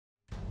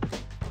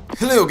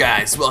Hello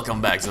guys, welcome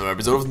back to another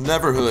episode of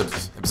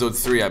Neverhood, episode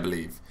 3 I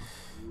believe.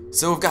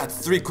 So I've got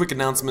 3 quick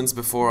announcements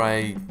before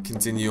I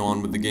continue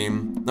on with the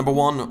game. Number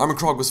 1, Armor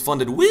Krog was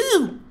funded,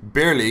 woo!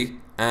 Barely,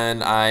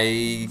 and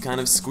I kind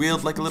of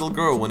squealed like a little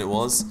girl when it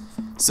was.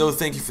 So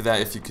thank you for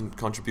that if you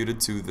contributed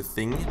to the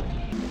thing.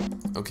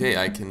 Okay,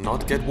 I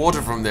cannot get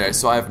water from there,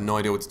 so I have no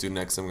idea what to do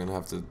next. I'm gonna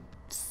have to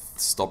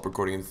stop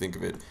recording and think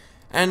of it.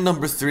 And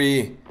number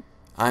 3,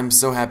 I'm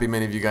so happy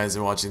many of you guys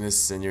are watching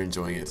this and you're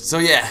enjoying it. So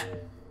yeah,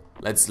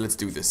 let's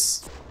do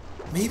this.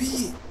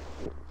 Maybe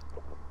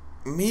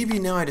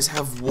now I just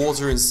have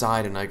water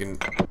inside and I can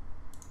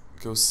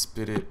go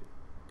spit it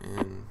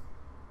in.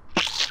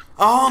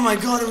 Oh my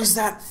god, it was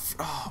that.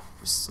 Oh,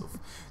 we're so.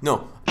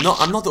 No,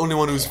 I'm not the only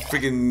one who's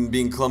freaking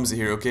being clumsy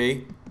here,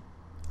 okay?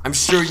 I'm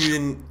sure you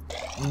didn't.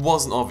 It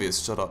wasn't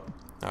obvious. Shut up.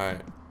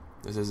 Alright,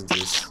 this isn't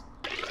this.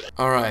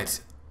 Alright,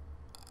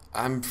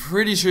 I'm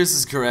pretty sure this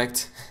is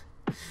correct.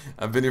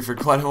 I've been here for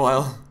quite a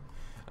while.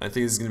 I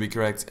think this is gonna be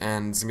correct,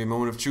 and it's gonna be a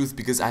moment of truth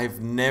because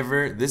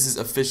this is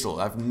official,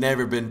 I've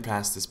never been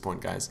past this point,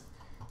 guys.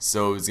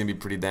 So it's gonna be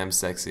pretty damn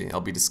sexy. I'll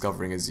be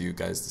discovering as you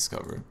guys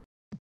discover.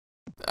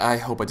 I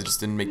hope I just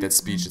didn't make that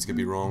speech, it's gonna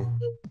be wrong.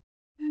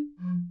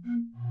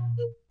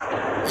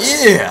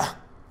 Yeah!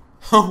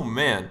 Oh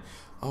man.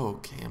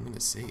 Okay, I'm gonna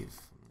save.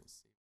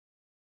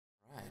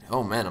 Alright,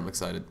 oh man, I'm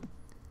excited.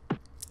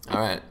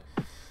 Alright.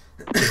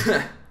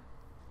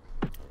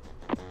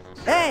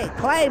 Hey,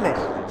 claim it!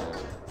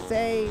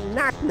 Say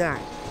knock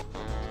knock.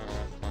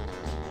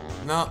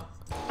 Knock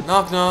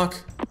knock.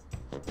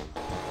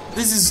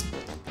 This is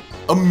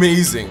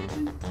amazing.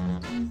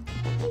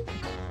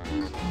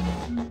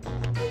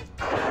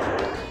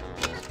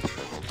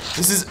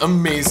 This is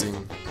amazing.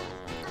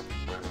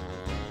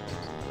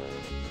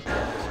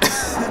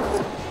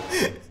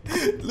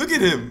 Look at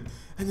him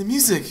and the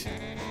music.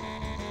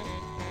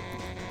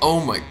 Oh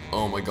my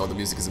god, the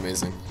music is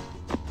amazing.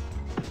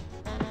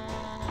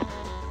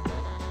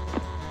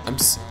 I'm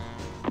just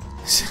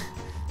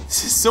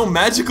this is so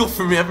magical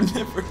for me, I've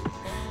never.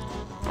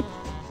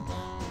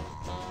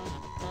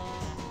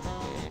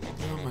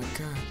 Oh my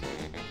god.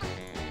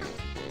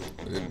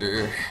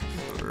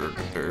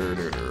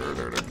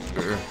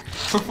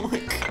 Oh my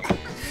god.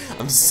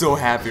 I'm so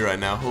happy right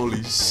now,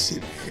 holy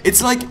shit.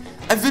 It's like,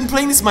 I've been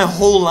playing this my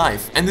whole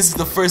life, and this is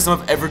the first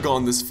time I've ever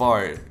gone this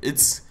far.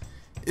 It's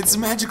a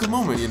magical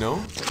moment, you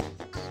know?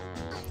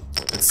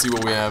 Let's see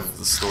what we have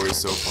the story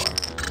so far.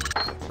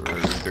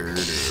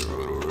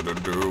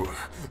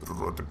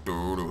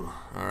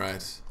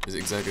 Alright, is it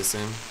exactly the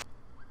same?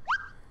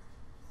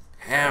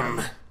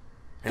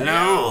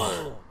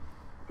 Hello!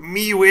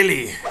 Me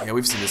Willy! Yeah,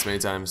 we've seen this many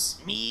times.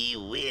 Me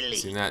Willy.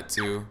 Seen that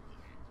too.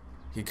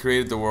 He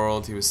created the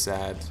world, he was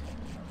sad.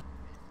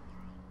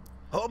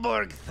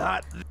 Hoborg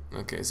thought.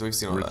 Okay, so we've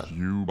seen all that. With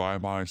you by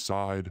my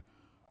side,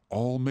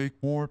 I'll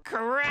make more.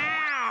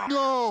 Corral!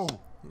 No!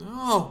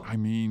 No! I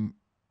mean,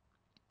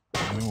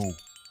 no,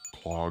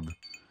 Clog.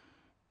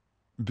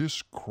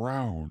 This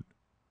crown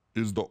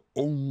is the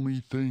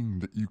only thing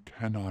that you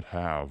cannot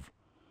have.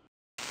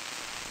 Oh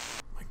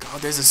my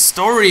god, there's a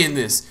story in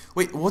this!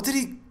 Wait, what did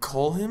he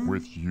call him?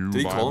 With you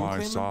Did he by call him my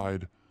Clayman?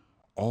 side,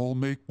 I'll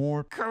make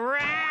more.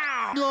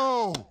 Corral!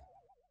 No!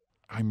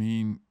 I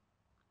mean,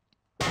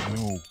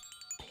 no,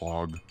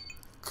 Clog.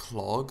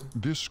 Clog?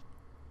 This.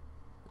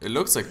 It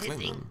looks like Sitting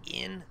Clayman.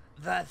 in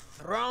the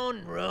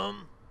throne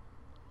room,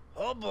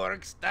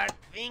 Hoborg start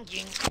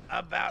thinking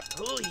about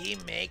who he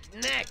make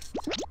next.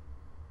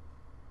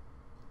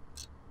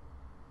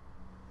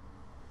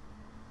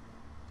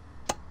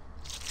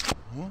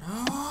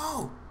 Huh?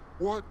 Oh!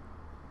 What?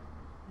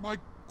 My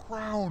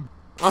crown.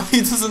 Oh, he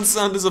doesn't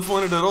sound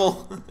disappointed at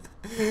all.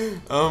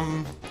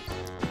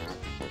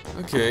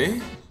 Okay.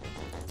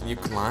 Can you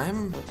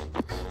climb?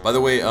 By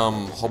the way,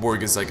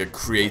 Hoborg is like a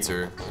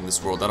creator in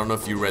this world. I don't know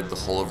if you read the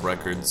Hall of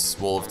Records,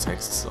 Wall of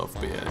Text stuff,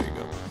 but yeah, there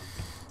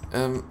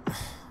you go.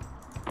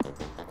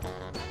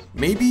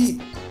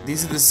 Maybe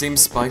these are the same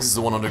spikes as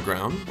the one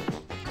underground?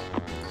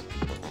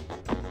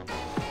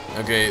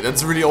 Okay,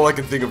 that's really all I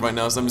can think of right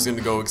now, so I'm just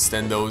gonna go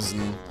extend those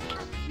and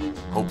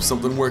hope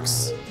something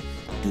works.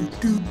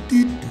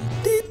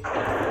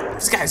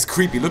 This guy's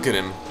creepy, look at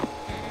him.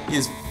 He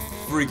is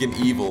freaking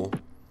evil.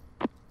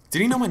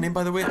 Did he know my name,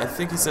 by the way? I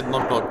think he said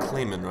knock knock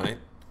Clayman, right?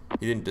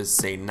 He didn't just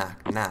say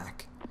knock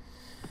knock.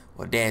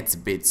 Well, that's a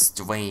bit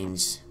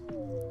strange.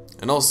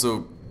 And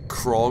also,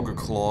 Krog or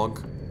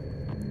Clog,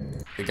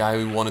 the guy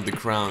who wanted the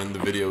crown in the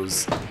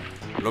videos,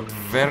 looked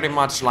very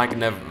much like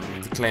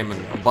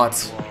Clayman,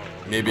 but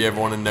maybe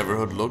everyone in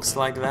Neverhood looks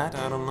like that?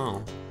 I don't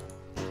know.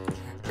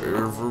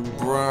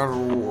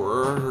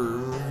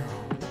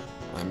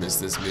 I miss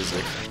this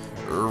music.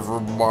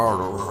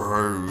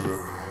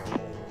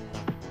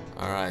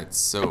 Alright,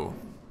 so.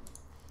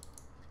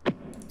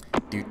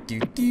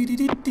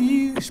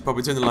 Should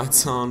probably turn the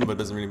lights on, but it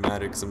doesn't really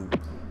matter because I'm.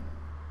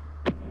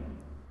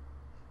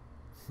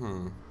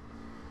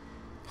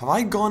 Have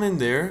I gone in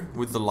there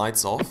with the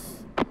lights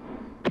off?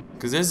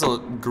 Because there's a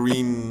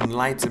green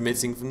light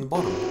emitting from the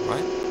bottom,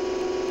 right?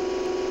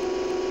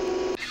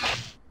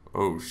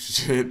 Oh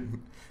shit.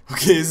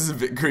 Okay, this is a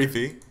bit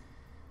creepy.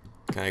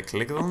 Can I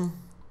click them?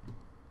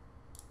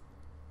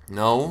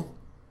 No.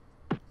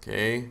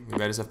 Okay,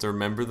 maybe I just have to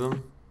remember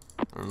them.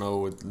 I don't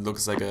know, it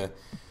looks like a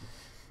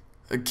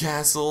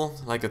castle,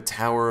 like a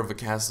tower of a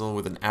castle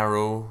with an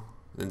arrow,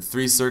 then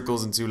 3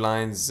 circles and 2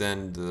 lines,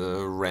 and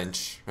a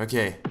wrench.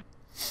 Okay.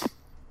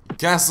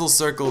 Castle,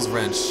 circles,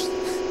 wrench.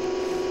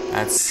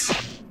 That's...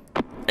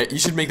 You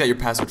should make that your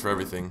password for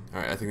everything.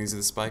 Alright, I think these are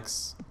the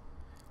spikes.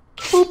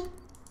 Boop!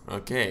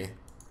 Okay.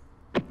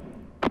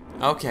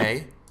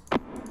 Okay.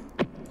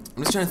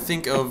 I'm just trying to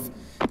think of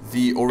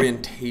the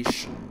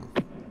orientation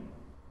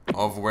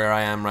of where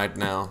I am right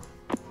now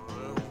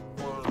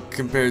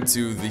compared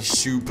to the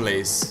shoe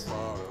place.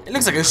 It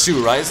looks like a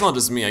shoe, right? It's not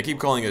just me. I keep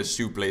calling it a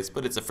shoe place,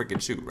 but it's a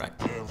freaking shoe, right?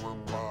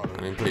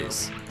 I mean,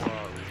 please.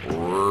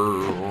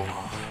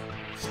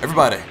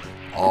 Everybody.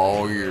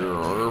 Oh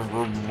yeah,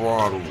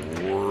 everybody.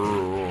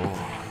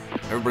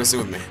 Everybody sing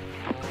with me.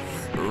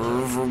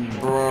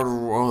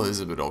 Oh, this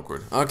is a bit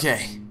awkward.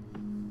 Okay.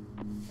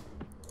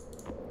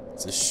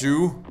 It's a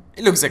shoe.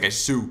 It looks like a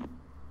shoe.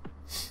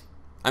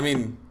 I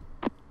mean,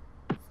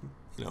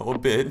 you know, a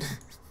bit.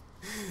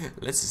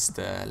 Let's just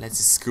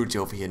scooch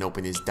over here and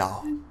open this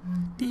door.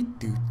 I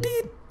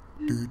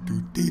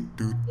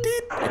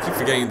keep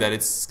forgetting that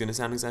it's gonna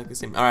sound exactly the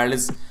same. Alright,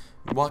 let's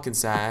walk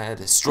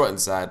inside, strut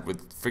inside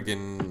with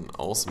freaking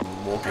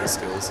awesome walking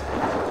skills.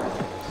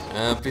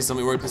 Please tell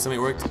me it worked, please tell me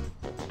it worked.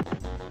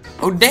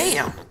 Oh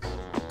damn!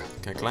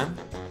 Can I climb?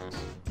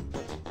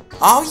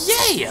 Oh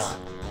yeah!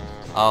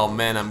 Oh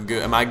man, I'm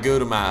good. Am I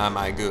good or am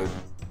I good?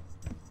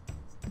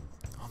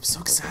 Oh, I'm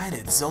so excited,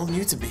 it's all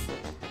new to me.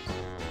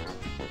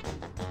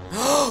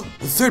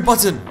 The 3rd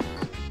button!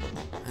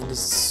 And a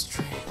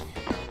string.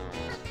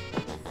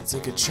 It's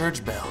like a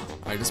church bell.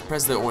 Alright, just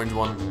press the orange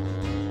one.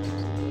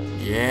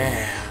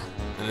 Yeah!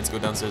 And let's go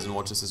downstairs and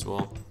watch this as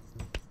well.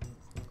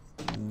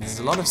 There's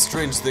a lot of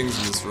strange things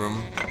in this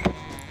room.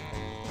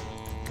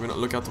 Can we not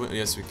look out the window?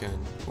 Yes, we can.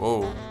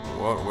 Whoa.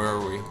 What? Where are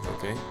we?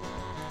 Okay.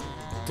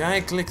 Can I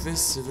click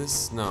this or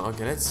this? No.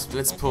 Okay,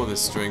 let's pull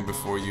this string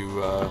before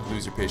you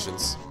lose your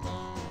patience.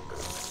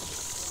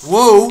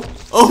 Whoa!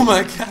 Oh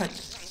my god!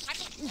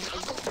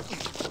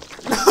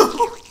 No!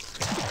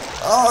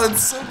 Oh,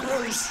 it's so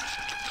gross!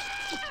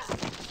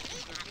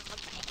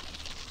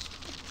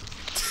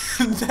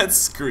 That's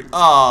scream.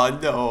 Oh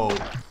no!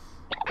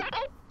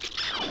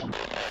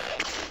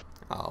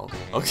 Oh,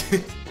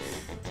 okay.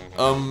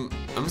 I'm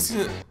just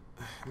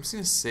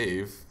gonna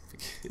save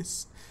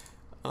because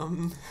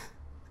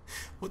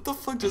what the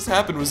fuck just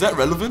happened? Was that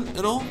relevant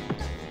at all?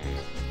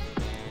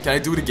 Can I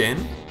do it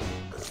again?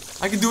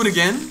 I can do it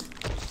again?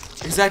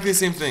 Exactly the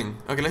same thing.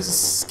 Okay, let's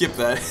just skip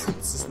that.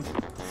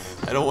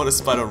 I don't want a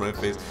spider on my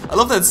face. I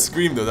love that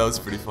scream though, that was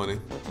pretty funny.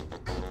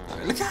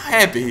 Right, look how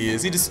happy he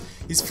is.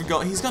 He's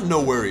got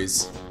no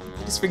worries.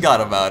 He just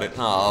forgot about it.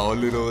 Oh,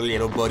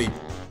 little buddy.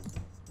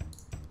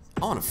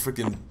 I want a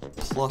freaking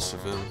plush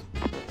of him.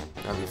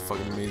 That'd be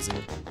fucking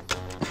amazing.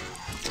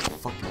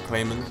 Fucking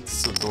claiming. It's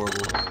so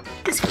adorable.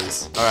 His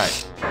face.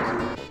 Alright.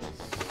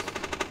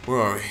 Where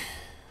are we?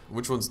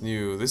 Which one's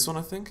new? This one,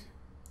 I think?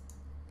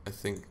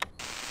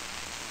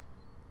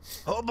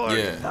 Hobart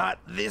thought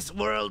this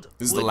world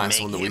This is would the last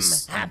make one that him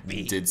we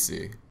happy, did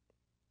see.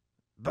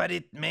 but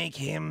it make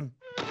him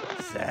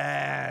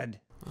sad.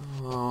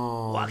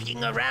 Oh.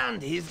 Walking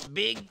around his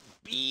big,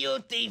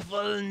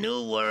 beautiful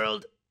new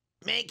world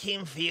make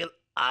him feel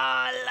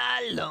all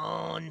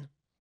alone.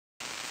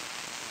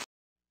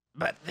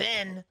 But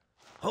then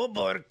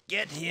Hobart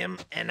get him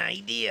an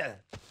idea.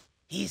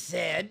 He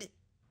said,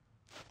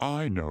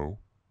 I know.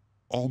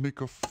 I'll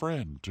make a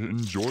friend to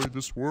enjoy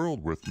this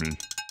world with me.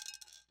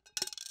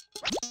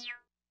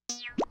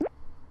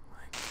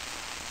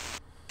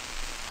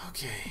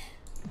 Okay.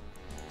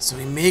 So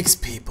he makes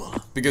people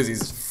because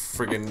he's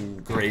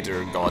friggin'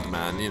 greater god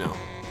man, you know.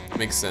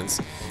 Makes sense.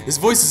 His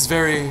voice is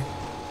very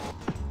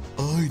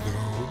I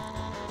know.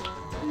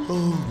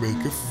 I'll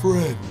make a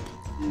friend.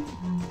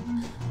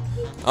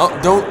 Oh,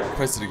 don't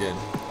press it again.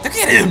 Look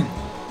at him!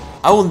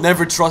 I will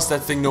never trust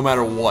that thing no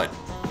matter what.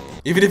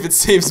 Even if it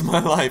saves my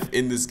life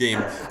in this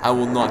game, I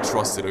will not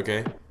trust it,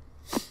 okay?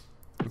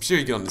 I'm sure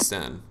you can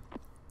understand.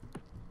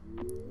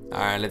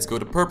 Alright, let's go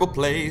to Purple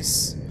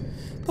Place.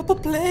 Purple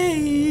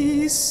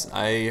Place!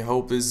 I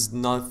hope there's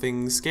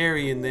nothing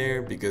scary in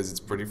there because it's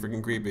pretty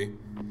freaking creepy.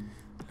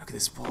 Look at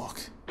this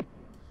walk.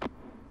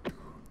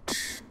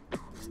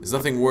 There's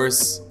nothing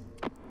worse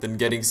than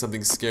getting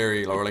something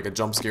scary or like a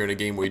jump scare in a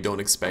game where you don't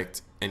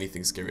expect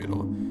anything scary at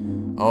all.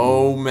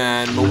 Oh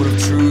man, moment of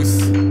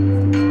truth.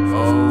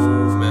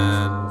 Oh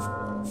man.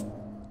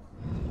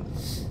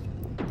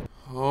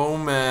 Oh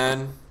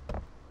man.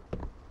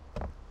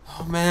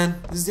 Oh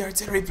man, this is the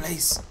artillery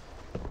place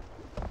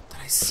that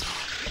I saw.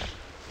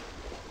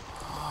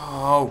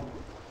 Oh.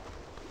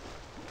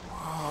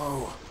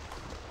 Whoa.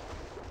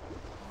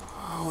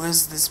 Oh,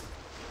 there's this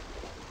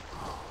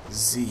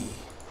Z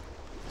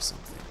or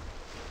something.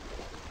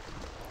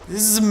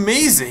 This is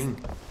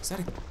amazing! Is that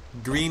a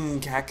green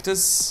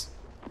cactus?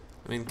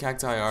 I mean,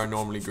 cacti are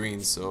normally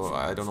green, so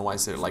I don't know why I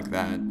said it like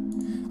that.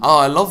 Oh,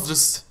 I love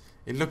just...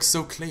 It looks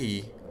so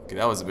clayey. Okay,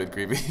 that was a bit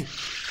creepy. Do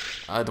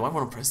I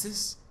want to press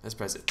this? Let's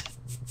press it.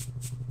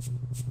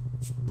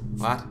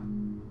 What?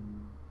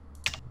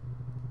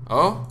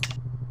 Oh?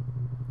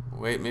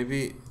 Wait,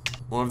 maybe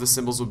one of the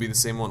symbols will be the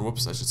same one.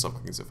 Whoops, I should stop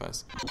clicking so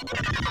fast.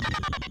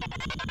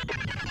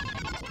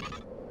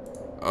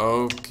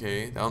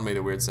 Okay, that one made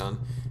a weird sound.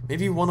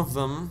 Maybe one of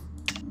them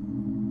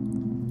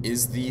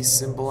is the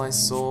symbol I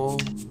saw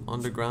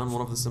underground.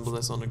 One of the symbols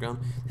I saw underground.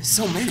 There's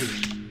so many.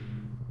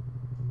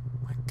 Oh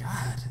my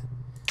god.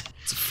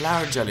 It's a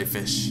flower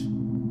jellyfish.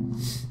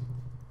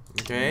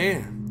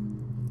 Okay.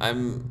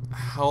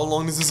 How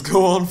long does this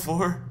go on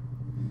for?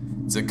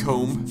 It's a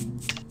comb.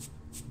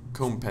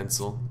 Comb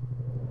pencil.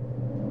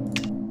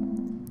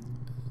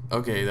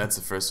 Okay, that's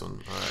the first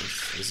one. Alright,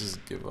 let's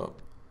just give up.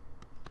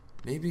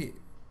 Maybe...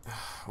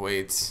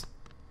 Wait.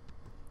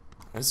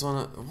 I just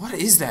wanna... What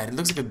is that? It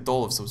looks like a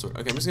doll of some sort.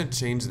 Okay, I'm just gonna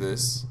change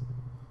this.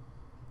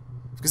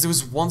 Because there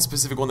was one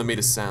specific one that made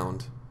a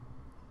sound.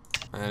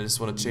 And I just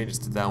want to change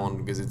it to that one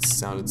because it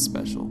sounded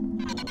special.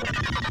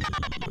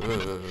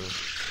 Ugh,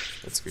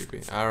 that's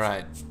creepy.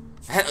 Alright.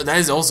 That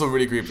is also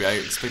really creepy. I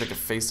expect like a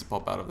face to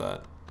pop out of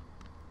that.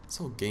 This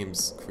whole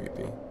game's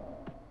creepy.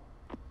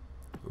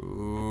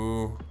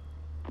 Ooh.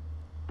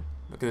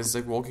 Look at this,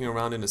 like walking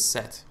around in a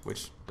set.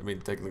 Which, I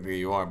mean, technically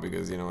you are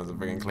because, you know, it's a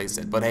freaking clay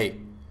set. But hey.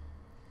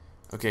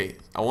 Okay,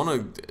 I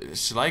wanna...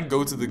 Should I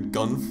go to the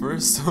gun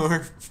first,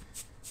 or...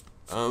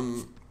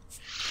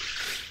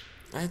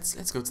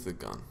 Let's go to the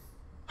gun.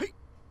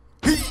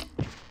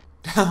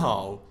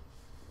 Oh.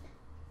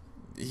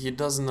 He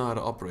doesn't know how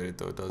to operate it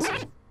though, does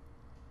he?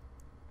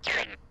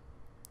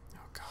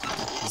 Oh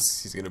god,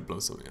 he's gonna blow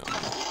something up.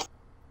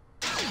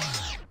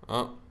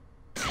 Oh.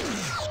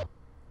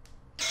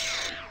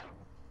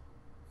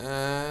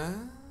 Oh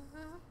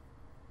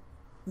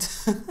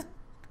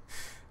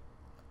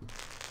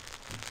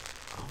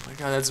my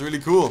god, that's really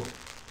cool.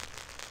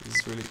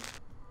 It's really...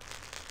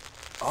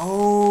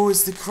 Oh,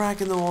 it's the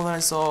crack in the wall that I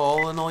saw.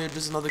 All in all, you're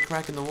just another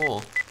crack in the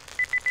wall.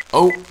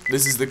 Oh,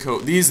 this is the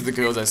code. These are the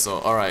codes I saw.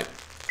 Alright.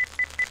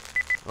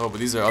 Oh, but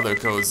these are other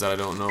codes that I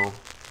don't know.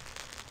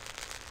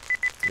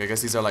 I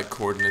guess these are like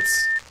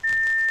coordinates.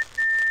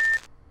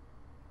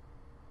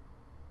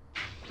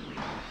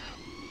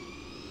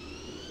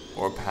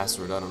 Or a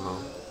password, I don't know.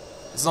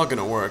 It's not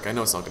gonna work. I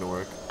know it's not gonna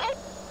work.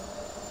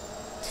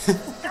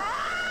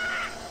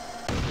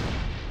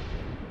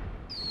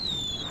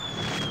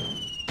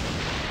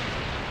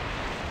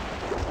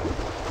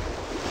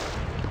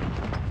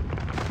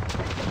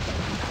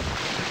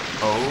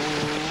 Oh.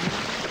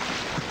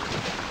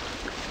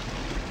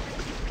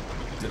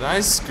 Did I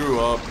screw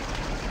up?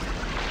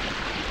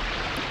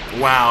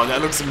 Wow,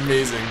 that looks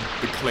amazing.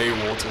 The clay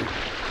water.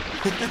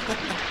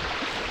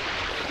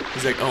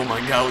 He's like, oh my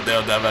god, what the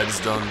hell have I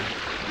just done?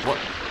 What?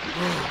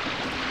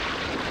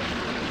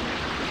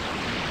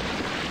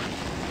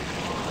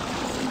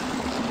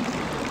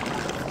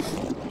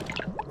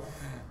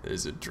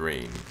 There's a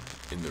drain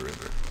in the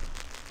river.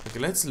 Okay,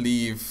 let's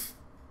leave.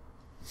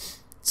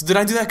 So did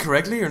I do that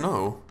correctly or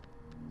no?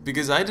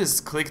 Because I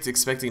just clicked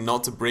expecting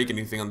not to break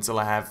anything until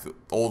I have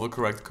all the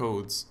correct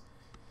codes.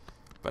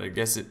 But I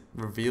guess it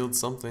revealed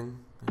something.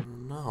 I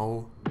don't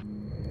know.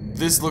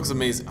 This looks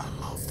amazing. I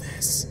love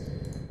this.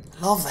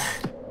 I love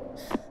that.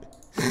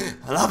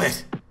 I love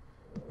it.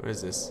 Where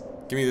is this?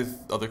 Give me the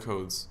other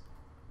codes.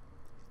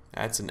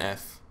 That's an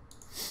F.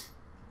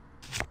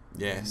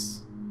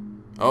 Yes.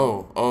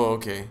 Oh,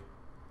 okay.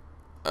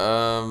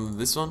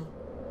 This one?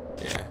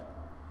 Yeah.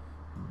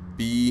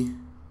 B.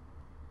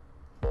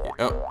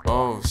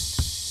 Oh,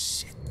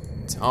 shit.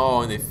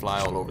 Oh, and they fly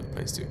all over the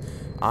place too.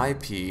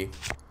 IP.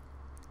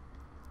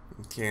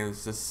 Okay,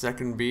 it's the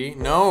second B.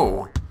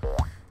 No!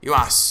 You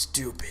are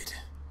stupid.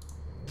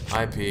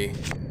 IP.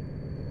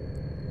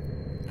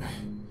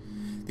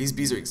 These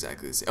B's are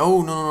exactly the same.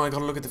 Oh, no, I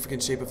gotta look at the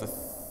freaking shape of the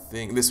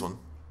thing. This one.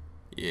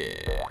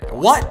 Yeah.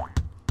 What?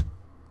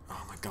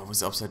 Oh my god,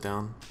 was it upside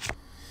down?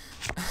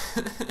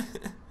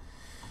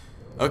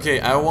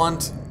 Okay, I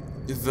want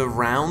the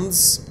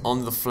rounds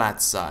on the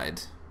flat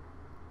side.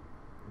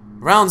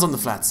 Rounds on the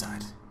flat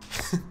side.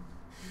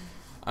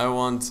 I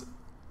want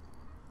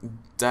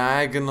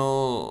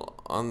diagonal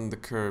on the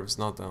curves,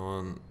 not that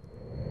one.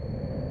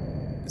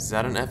 Is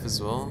that an F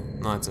as well?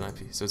 No, it's an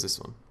IP, so it's this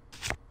one.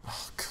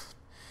 Oh god.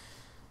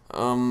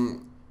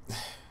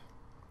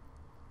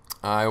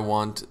 I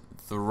want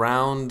the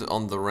round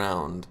on the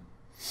round.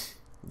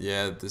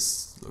 Yeah,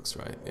 this looks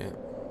right, yeah.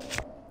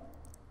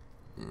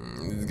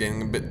 It's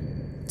getting a bit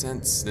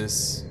tense,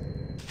 this.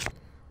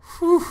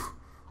 Whew.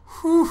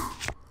 Whew.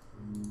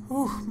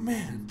 Oh,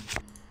 man.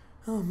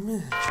 Oh,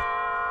 man.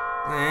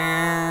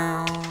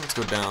 Let's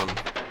go down.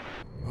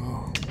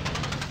 Oh.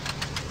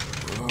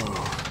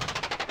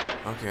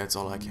 Oh. Okay, that's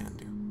all I can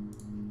do.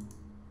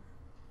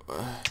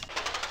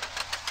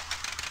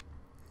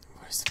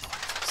 Where's the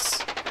point of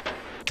this?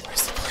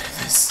 Where's the point of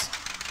this?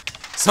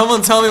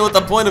 Someone tell me what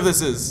the point of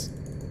this is!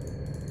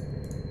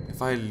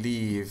 If I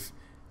leave,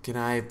 can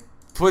I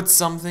put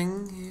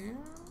something here,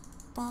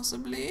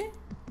 possibly,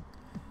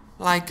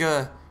 like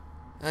a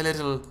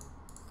little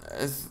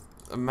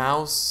a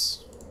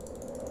mouse.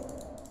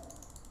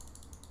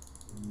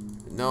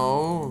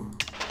 No,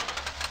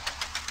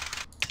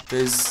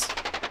 there's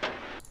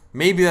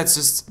maybe that's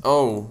just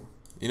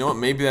you know what?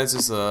 Maybe that's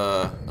just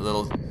a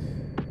little.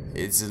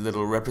 It's a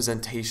little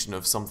representation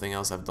of something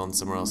else I've done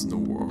somewhere else in the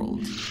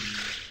world.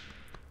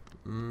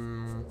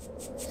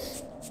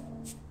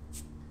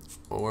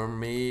 Or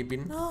maybe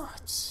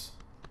not.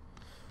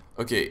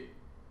 Okay.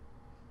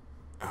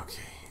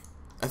 Okay.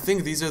 I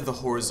think these are the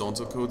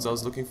horizontal codes I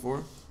was looking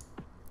for.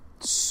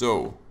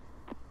 So,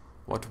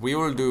 what we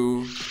will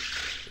do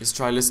is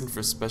try listen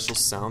for special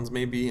sounds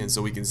maybe, and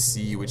so we can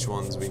see which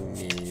ones we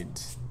need.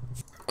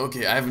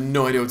 Okay, I have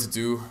no idea what to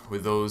do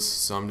with those,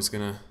 so I'm just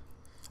gonna...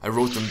 I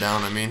wrote them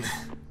down, I mean.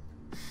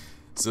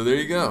 So there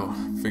you go.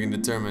 Freaking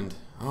determined.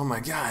 Oh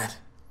my god.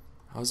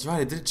 I was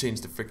right, I did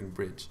change the freaking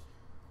bridge.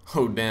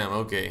 Oh damn,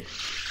 okay.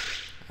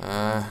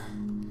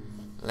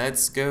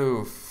 Let's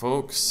go,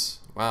 folks.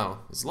 Wow,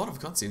 there's a lot of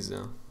cutscenes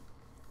now.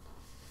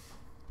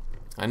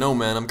 I know,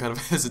 man, I'm kind of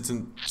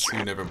hesitant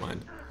to... Never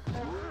mind.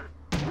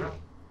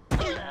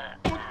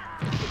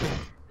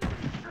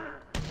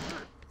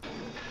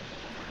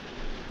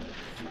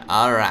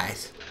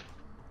 Alright.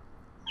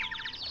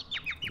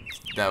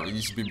 That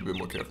you should be a bit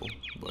more careful,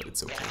 but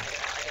it's okay.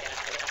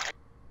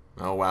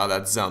 Oh wow,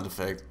 that sound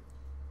effect.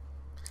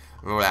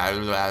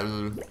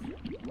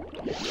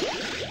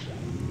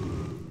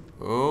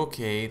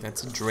 Okay,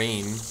 that's a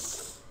drain.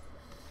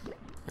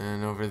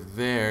 And over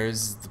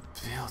there's the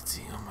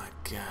building. Oh my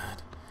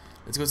god.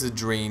 Let's go to the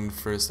drain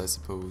first, I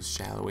suppose,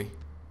 shall we?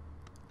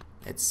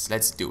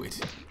 Let's do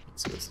it.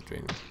 Let's go to the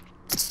drain.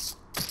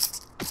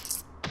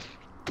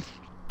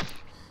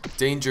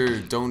 Danger,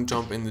 don't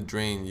jump in the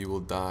drain, you will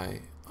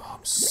die. Oh,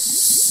 I'm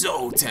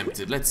so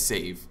tempted. Let's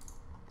save.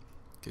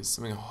 Because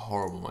something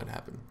horrible might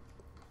happen.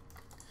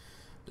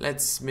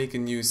 Let's make a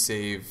new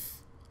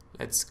save.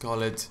 Let's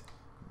call it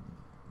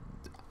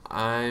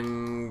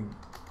I'm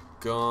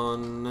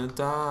gonna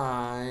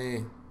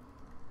die.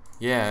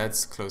 Yeah,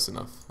 that's close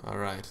enough.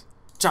 Alright.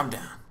 Jump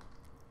down.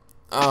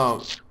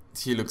 Oh,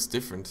 he looks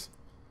different.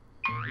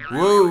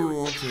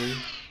 Whoa, okay.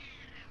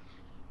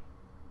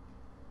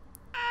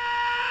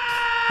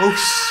 Oh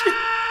shit.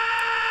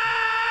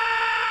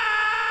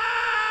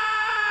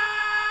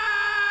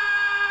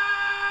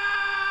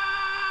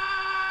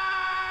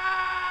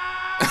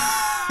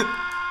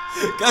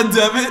 God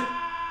damn it.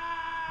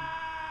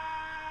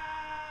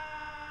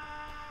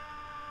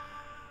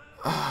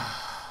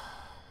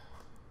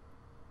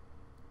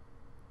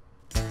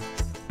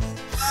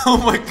 Oh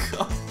my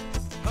god.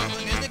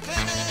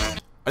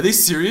 Are they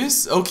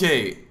serious?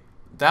 Okay.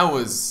 That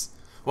was...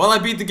 Well, I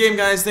beat the game,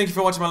 guys. Thank you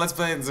for watching my Let's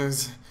Play.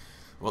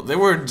 Well, they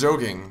weren't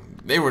joking.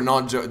 They were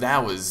not joking.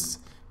 That was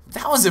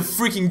a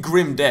freaking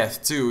grim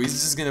death, too. He's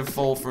just gonna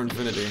fall for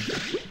infinity.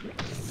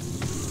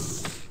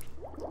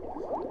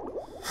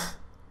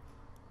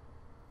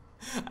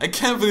 I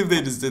can't believe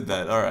they just did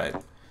that. Alright.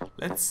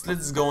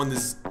 Let's go on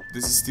this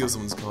is steal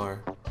someone's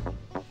car.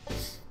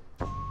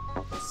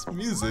 It's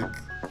music.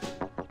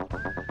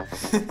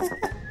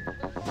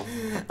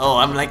 Oh,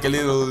 I'm like a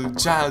little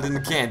child in the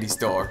candy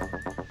store.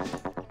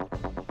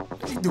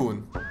 What are you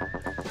doing?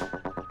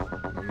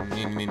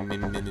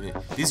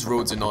 These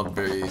roads are not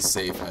very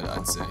safe,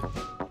 I'd say.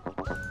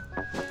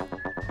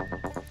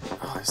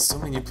 Oh, there's so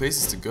many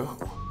places to go.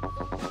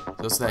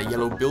 There's that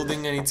yellow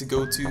building I need to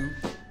go to.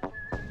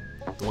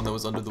 The one that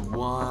was under the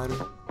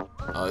water.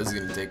 Oh, this is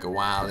gonna take a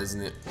while,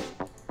 isn't it?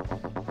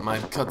 I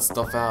might cut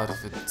stuff out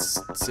if it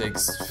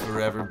takes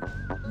forever,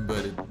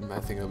 but I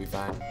think it'll be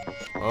fine.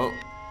 Oh.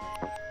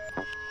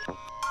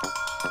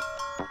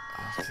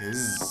 Okay, this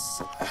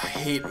is... I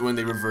hate when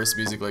they reverse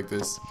music like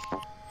this.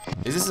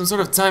 Is this some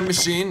sort of time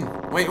machine?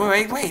 Wait,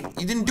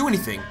 you didn't do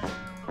anything.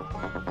 Go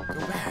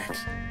back.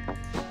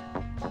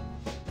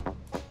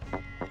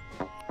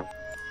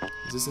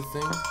 Is this a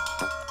thing?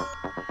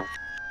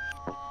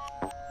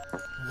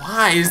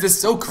 Why is this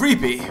so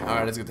creepy?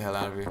 Alright, let's get the hell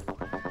out of here.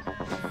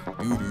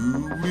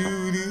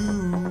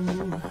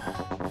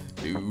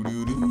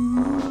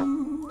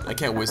 I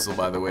can't whistle,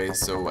 by the way,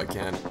 so I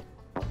can't.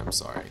 I'm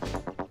sorry.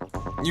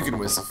 You can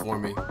whistle for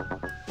me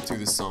to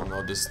this song.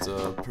 I'll just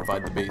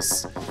provide the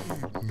bass.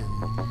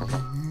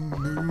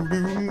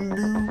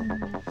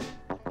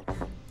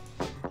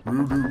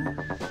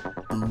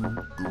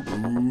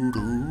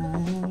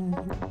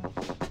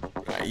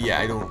 Yeah,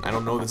 I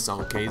don't know this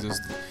song. Okay,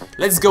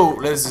 let's go.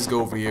 Let's just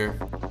go over here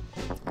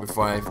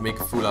before I make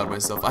a fool out of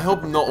myself. I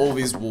hope not all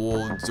these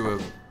roads are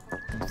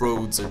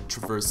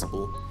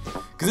traversable,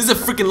 because there's a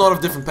freaking lot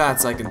of different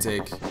paths I can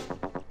take.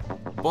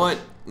 But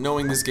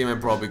knowing this game, I'm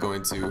probably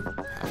going to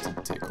have to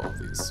take all of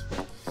these.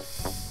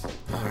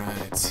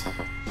 Alright.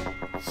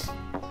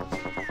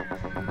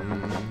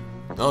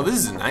 Oh, this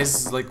is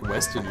nice, like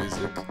Western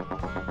music.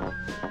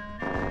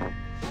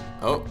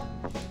 Oh.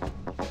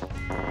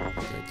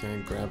 Okay, I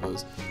can't grab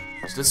those.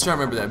 So let's try to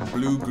remember that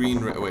blue, green,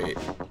 red. Wait.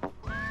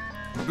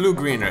 Blue,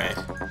 green, red.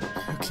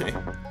 Okay.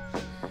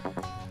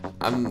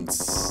 don't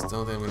think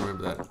I'm gonna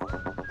remember that.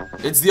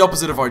 It's the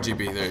opposite of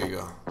RGB. There you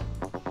go.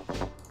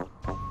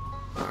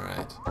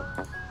 Alright.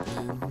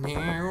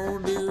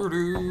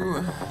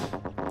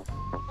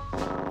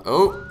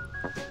 Oh!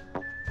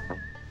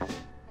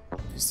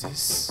 Is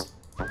this...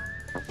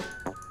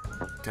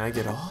 Can I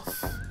get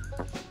off?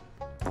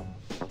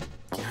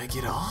 Can I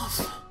get off?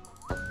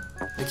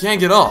 I can't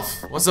get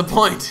off. What's the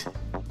point?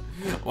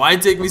 Why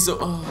take me so...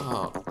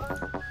 Oh.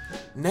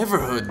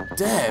 Neverhood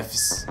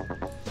devs.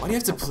 Why do you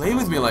have to play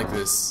with me like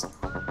this?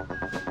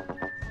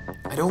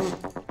 I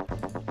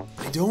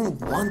don't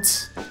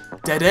want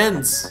dead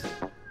ends.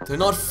 They're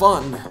not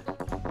fun.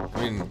 I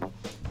mean,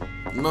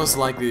 most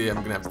likely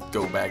I'm gonna have to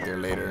go back there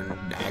later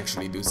and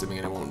actually do something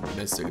and it won't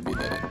necessarily be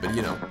dead end, but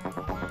you know.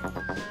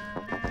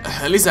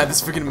 At least I have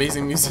this freaking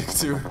amazing music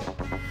too.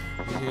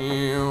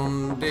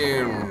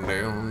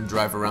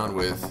 Drive around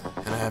with,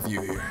 and I have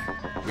you here.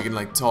 We can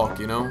like talk,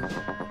 you know?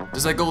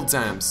 Just like old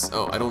times.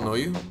 Oh, I don't know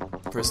you?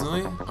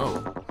 Personally?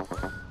 Oh.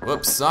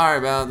 Whoops, sorry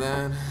about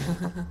that.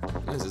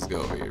 Let's just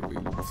go over here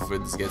before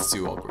this gets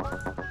too awkward.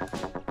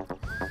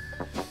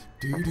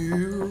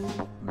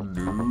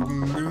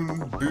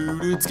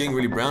 It's getting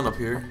really brown up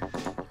here.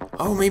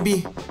 Oh,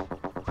 maybe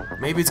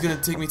it's gonna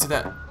take me to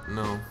that.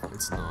 No,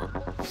 it's not.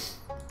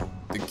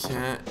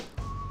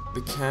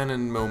 The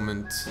cannon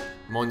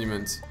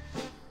monument.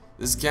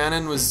 This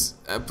cannon was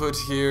put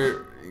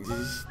here,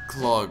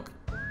 Clog,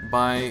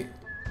 by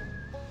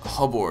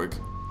Huborg.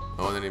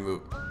 Oh, and then he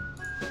moved.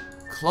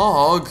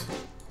 Clog?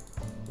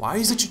 Why are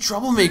you such a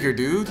troublemaker,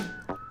 dude?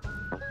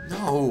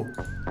 No.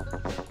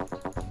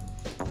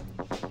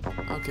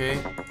 Okay.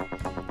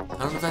 I don't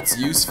know if that's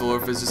useful or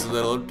if it's just a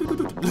little...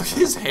 Look at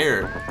his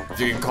hair. If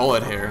you can call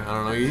it hair. I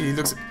don't know. He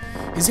looks...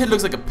 His head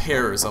looks like a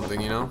pear or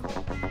something, you know?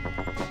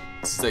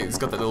 It's like, it's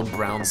got that little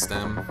brown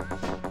stem.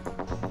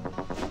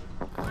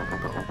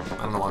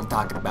 I don't know what I'm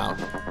talking about.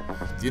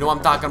 Do you know what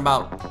I'm talking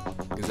about?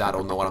 Because I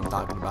don't know what I'm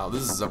talking about.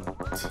 This is a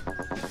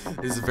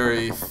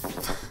very...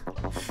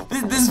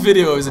 This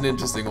video is an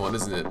interesting one,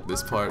 isn't it?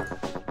 This part.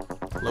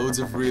 Loads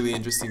of really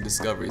interesting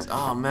discoveries.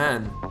 Oh,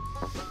 man.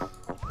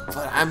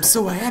 But I'm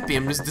so happy.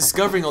 I'm just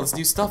discovering all this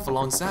new stuff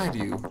alongside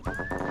you.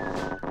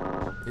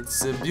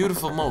 It's a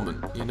beautiful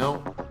moment, you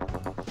know?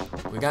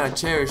 We gotta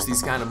cherish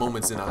these kind of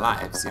moments in our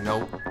lives, you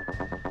know?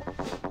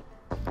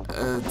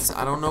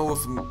 I don't know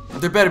if...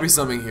 There better be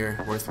something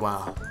here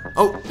worthwhile.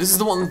 Oh, this is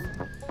the one...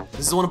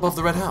 This is the one above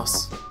the red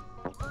house.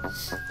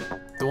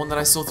 The one that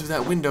I saw through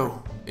that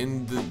window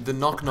in the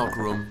knock-knock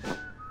room.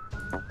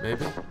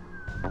 Maybe?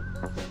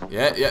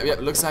 Yeah,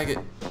 looks like it.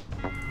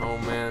 Oh,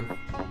 man.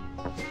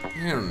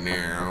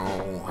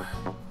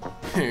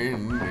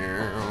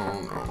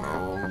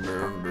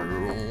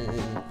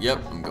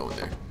 Yep, I'm going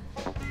there.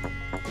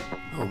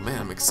 Oh,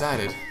 man, I'm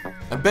excited.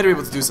 I better be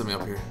able to do something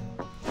up here.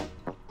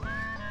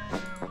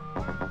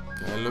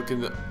 Can I look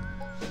in the...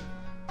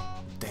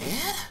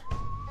 Dad?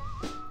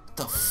 What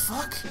the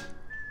fuck?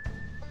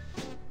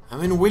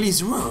 I'm in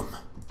Willy's room.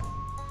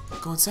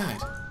 Go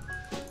inside.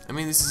 I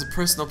mean, this is a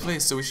personal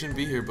place, so we shouldn't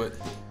be here, but...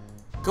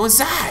 Go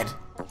inside!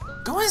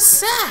 Go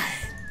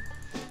inside!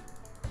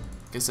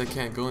 Guess I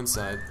can't go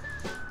inside.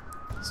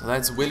 So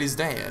that's Willy's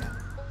dad.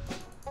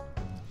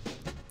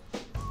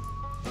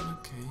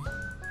 Okay.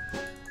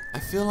 I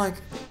feel like...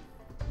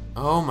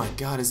 Oh my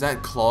god, is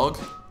that Clog?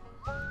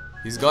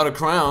 He's got a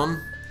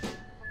crown.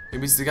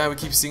 Maybe it's the guy we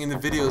keep seeing in the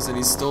videos and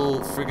he stole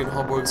friggin'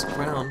 Huborg's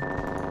crown.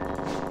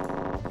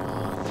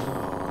 Oh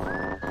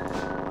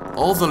no.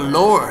 All the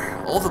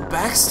lore, all the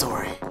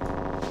backstory.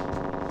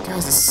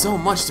 Guys, there's so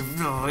much to...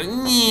 Sorry,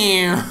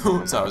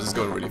 I was just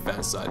going really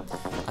fast, so I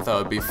thought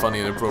it would be funny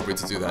and appropriate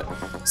to do that.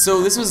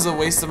 So this was a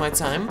waste of my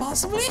time,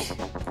 possibly?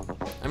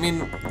 I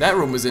mean, that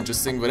room was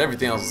interesting, but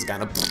everything else was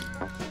kind of...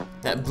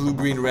 That blue,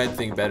 green, red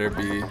thing better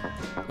be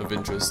of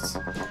interest.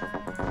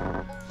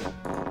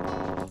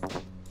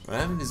 But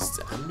I'm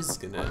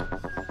just gonna...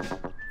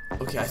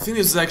 Okay, I think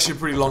this is actually a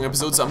pretty long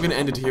episode, so I'm gonna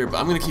end it here, but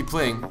I'm gonna keep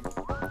playing.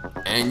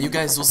 And you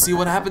guys will see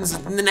what happens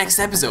in the next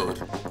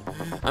episode.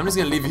 I'm just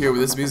gonna leave you here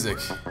with this music.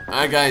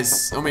 Alright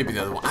guys, or maybe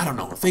the other one, I don't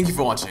know. Thank you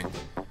for watching.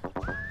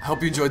 I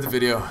hope you enjoyed the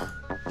video.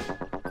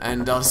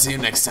 And I'll see you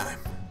next time.